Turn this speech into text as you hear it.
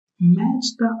Match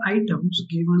the items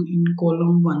given in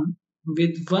column 1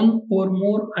 with one or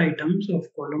more items of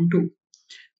column 2.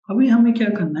 अभी हमें क्या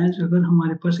करना है, अगर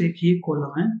हमारे पास एक ये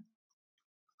कॉलम है,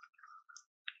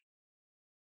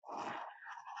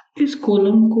 इस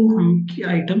कॉलम को की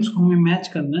आइटम्स को हमें मैच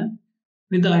करना है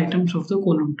with the items of the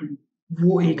column 2.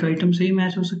 वो एक आइटम से ही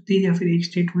मैच हो सकती है या फिर एक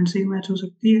स्टेटमेंट से ही मैच हो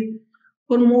सकती है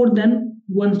और मोर देन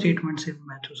वन स्टेटमेंट से भी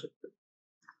मैच हो सकता है.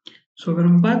 सो अगर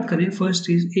हम बात करें, first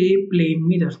is a plane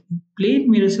mirror. Plane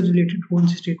mirror से रिलेटेड कौन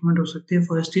सी स्टेटमेंट हो सकती है?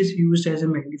 First is used as a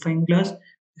magnifying glass.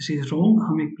 This is wrong.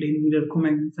 हम एक प्लेन मिरर को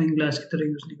मैग्नीफाइंग ग्लास की तरह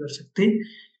यूज नहीं कर सकते.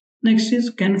 Next is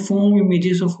can form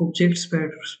images of objects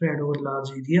spread over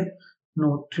large area.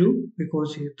 Not true,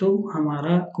 because ये तो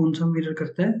हमारा कौन सा मिरर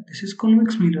करता है? दिस इज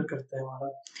कॉन्वेक्स मिरर करता है हमारा.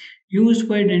 Used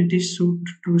by dentist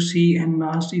to C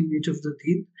enlarged image of the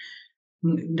teeth.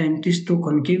 Dentist तो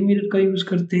कॉन्केव मिरर का यूज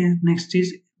करते हैं. Next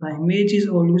is the image is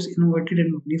always inverted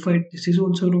and magnified. This is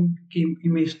also wrong कि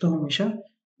image तो हमेशा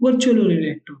वर्चुअल और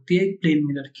इरेक्ट होती है एक प्लेन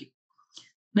मिरर की.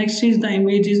 Next is the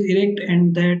image is erect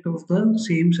and that of the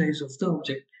same size of the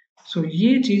object. सो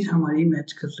ये चीज हमारी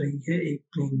मैच कर रही है एक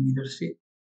प्लेन मिरर से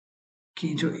कि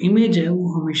जो इमेज है वो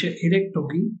हमेशा इरेक्ट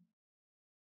होगी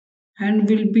and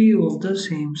will be of the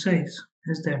same size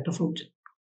as that of object.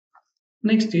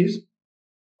 Next is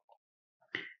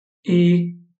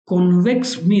a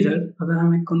convex mirror. अगर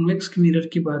हम एक कॉन्वेक्स मिरर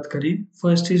की बात करें,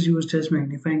 first is used as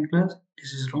magnifying glass.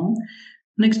 This is wrong.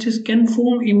 Next is can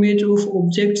form image of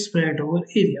object spread over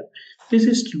area. This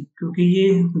is true, क्योंकि ये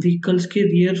vehicles के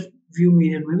rear view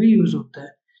mirror में भी यूज होता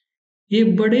है. ये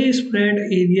बड़े स्प्रेड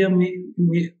एरिया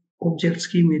में ऑब्जेक्ट्स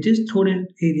की इमेजेस थोड़े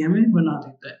एरिया में बना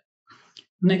देता है.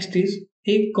 नेक्स्ट इज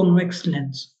एक कॉन्वेक्स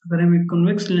लेंस. अगर हम एक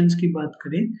कॉन्वेक्स लेंस की बात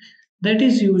करें, that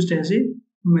is used as a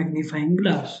magnifying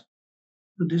glass.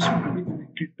 So this will be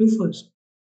connected to first.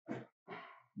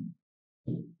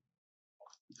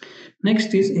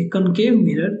 Next is a concave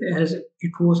mirror, as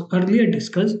it was earlier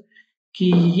discussed कि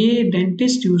ये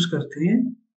डेंटिस्ट यूज करते हैं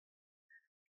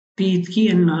टीथ की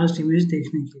एनलार्ज्ड इमेज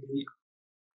देखने के लिए.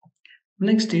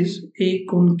 Next is a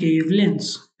concave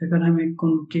lens. अगर हम एक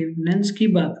कॉन्केव लेंस की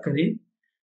बात करें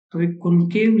तो एक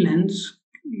कॉन्केव लेंस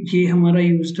ये हमारा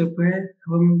यूज्ड अप है.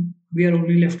 हम we are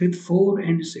only left with 4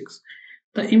 and 6.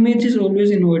 The image is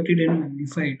always inverted and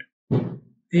magnified.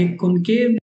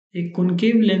 एक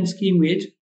कॉन्केव लेंस की इमेज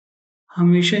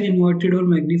हमेशा इन्वर्टेड और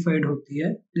मैग्नीफाइड होती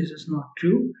है. This is not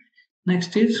true.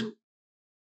 Next is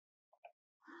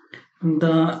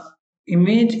the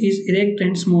image is erect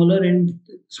and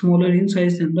smaller in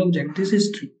size then the object. This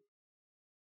is true.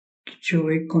 जो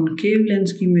एक concave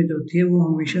lens की image होती है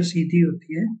वो हमेशा सीधी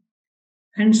होती है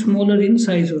एंड स्मॉलर इन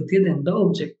साइज होती है then the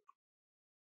object.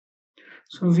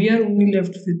 So we are only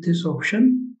left with this option,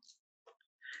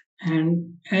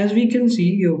 and as we can see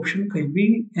ये option कहीं भी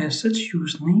as such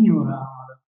use नहीं हो रहा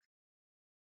हमारा.